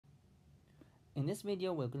In this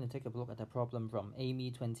video, we're going to take a look at the problem from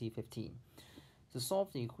AIME 2015. To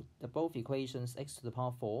solve the both equations x to the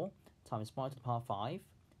power 4 times y to the power 5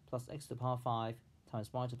 plus x to the power 5 times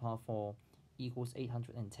y to the power 4 equals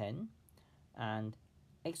 810, and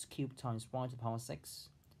x cubed times y to the power 6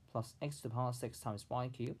 plus x to the power 6 times y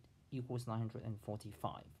cubed equals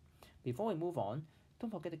 945. Before we move on, don't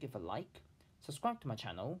forget to give a like, subscribe to my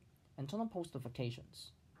channel, and turn on post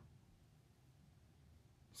notifications.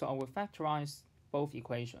 So I will factorize both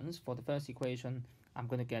equations. For the first equation, I'm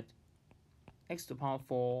going to get x to the power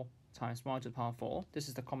 4 times y to the power 4. This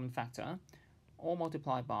is the common factor, all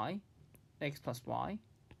multiplied by x plus y,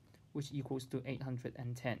 which equals to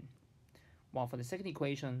 810. While for the second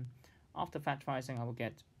equation, after factorizing, I will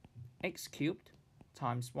get x cubed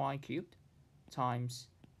times y cubed times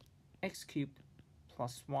x cubed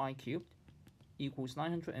plus y cubed equals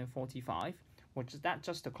 945, which is that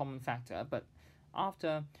just the common factor, but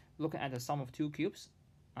after looking at the sum of two cubes,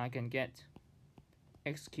 I can get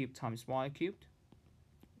x cubed times y cubed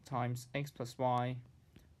times x plus y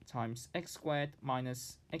times x squared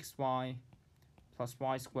minus xy plus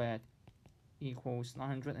y squared equals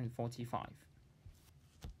 945.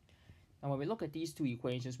 Now when we look at these two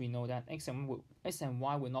equations, we know that x and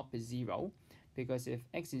y will not be 0, because if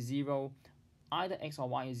x is 0, either x or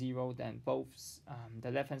y is 0, then both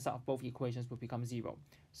the left hand side of both equations will become 0.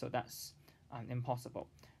 So that's impossible.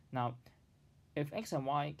 Now, if x and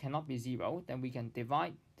y cannot be 0, then we can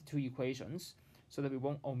divide the two equations so that we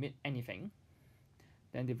won't omit anything.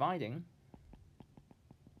 Then dividing,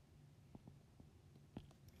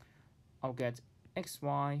 I'll get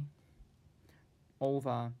xy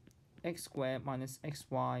over x squared minus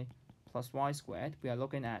xy plus y squared. We are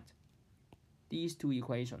looking at these two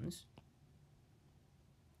equations.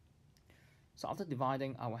 So after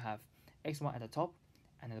dividing, I will have xy at the top,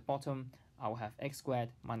 and at the bottom, I will have x squared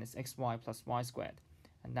minus xy plus y squared.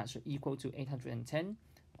 And that should equal to 810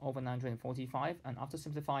 over 945. And after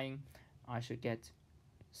simplifying, I should get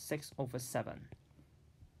 6 over 7.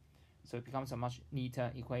 So it becomes a much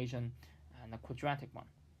neater equation and a quadratic one.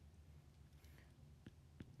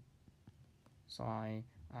 So I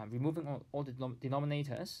removing all the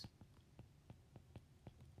denominators.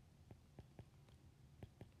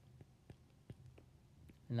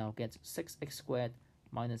 And I'll get 6x squared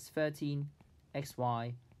minus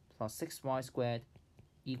 13xy plus 6y squared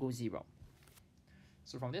equals 0.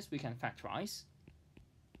 So from this we can factorize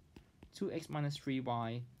 2x minus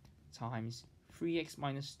 3y times 3x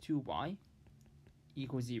minus 2y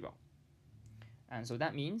equals 0. And so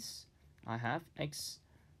that means I have x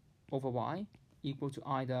over y equal to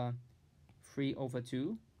either 3 over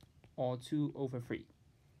 2 or 2 over 3.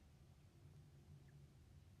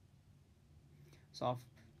 So I've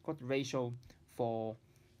got the ratio for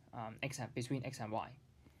between x and y.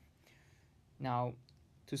 Now,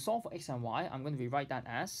 to solve for x and y, I'm going to rewrite that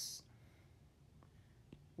as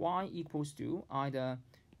y equals to either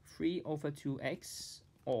 3 over 2x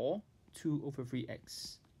or 2 over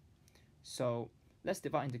 3x. So let's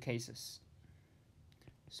divide into cases.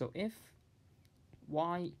 So if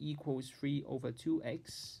y equals 3 over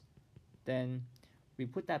 2x, then we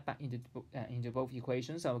put that back into both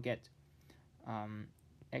equations. I'll get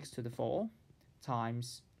x to the 4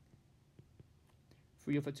 times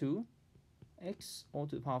 3 over 2 x all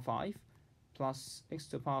to the power 5 plus x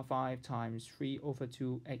to the power 5 times 3 over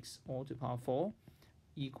 2 x all to the power 4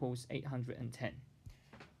 equals 810.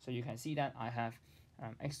 So you can see that I have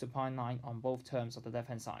x to the power 9 on both terms of the left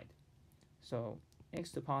hand side. So x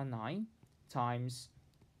to the power 9 times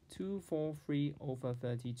 243 over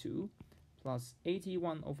 32 plus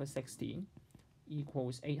 81 over 16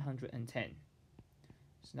 equals 810.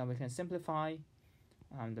 So now we can simplify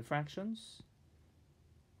the fractions.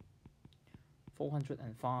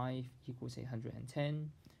 405 equals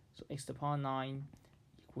 810. So x to the power 9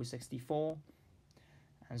 equals 64.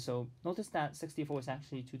 And so notice that 64 is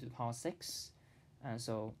actually 2 to the power 6. And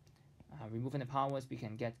so removing the powers, we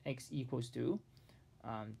can get x equals to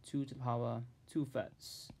 2 to the power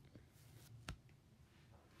 2/3.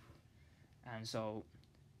 And so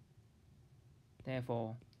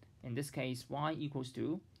therefore, in this case, y equals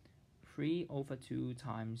to 3 over 2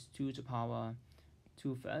 times 2 to the power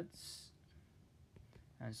 2/3.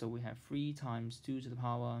 And so we have 3 times 2 to the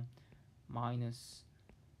power minus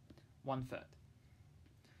 1/3.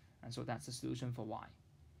 And so that's the solution for y.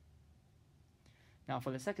 Now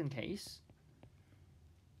for the second case,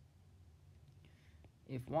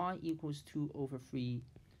 if y equals 2 over 3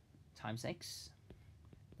 times x,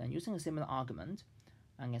 then using a similar argument,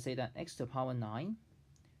 I can say that x to the power 9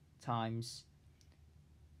 times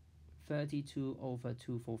 32 over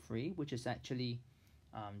 243, which is actually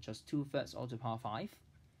just 2/3 all to the power 5,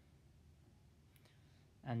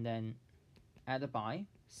 and then added by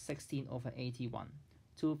 16/81,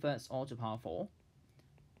 2/3 all to the power 4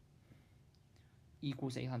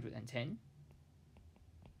 equals 810.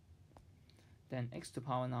 Then x to the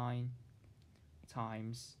power 9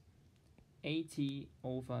 times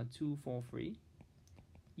 80/243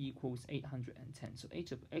 equals 810. So x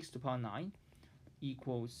to the power 9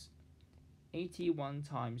 equals 81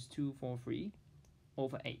 times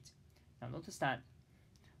 243/8. Now notice that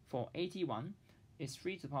for 81 is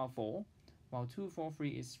 3 to the power 4, while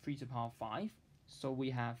 243 is 3 to the power 5. So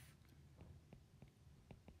we have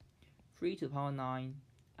 3 to the power 9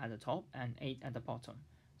 at the top and 8 at the bottom.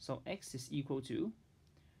 So x is equal to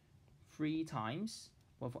 3 times,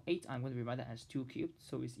 well, for 8 I'm going to rewrite that as 2 cubed,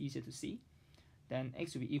 so it's easier to see. Then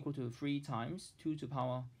x will be equal to 3 times 2 to the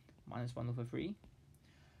power minus 1/3,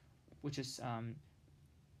 which is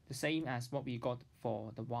the same as what we got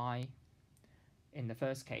for the y in the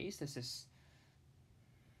first case. This is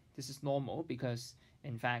normal because,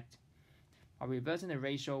 in fact, by reversing the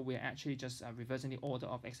ratio, we're actually just reversing the order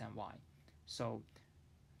of x and y. So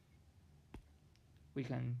we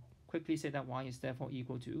can quickly say that y is therefore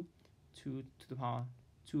equal to 2 to the power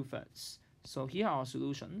 2/3. So here are our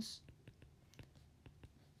solutions.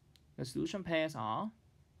 The solution pairs are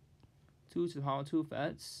 2 to the power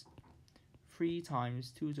 2/3, 3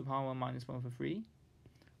 times 2 to the power minus 1/3,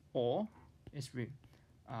 or it's the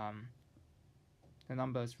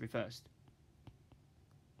number is reversed.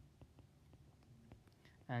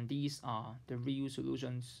 And these are the real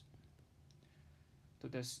solutions to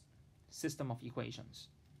this system of equations.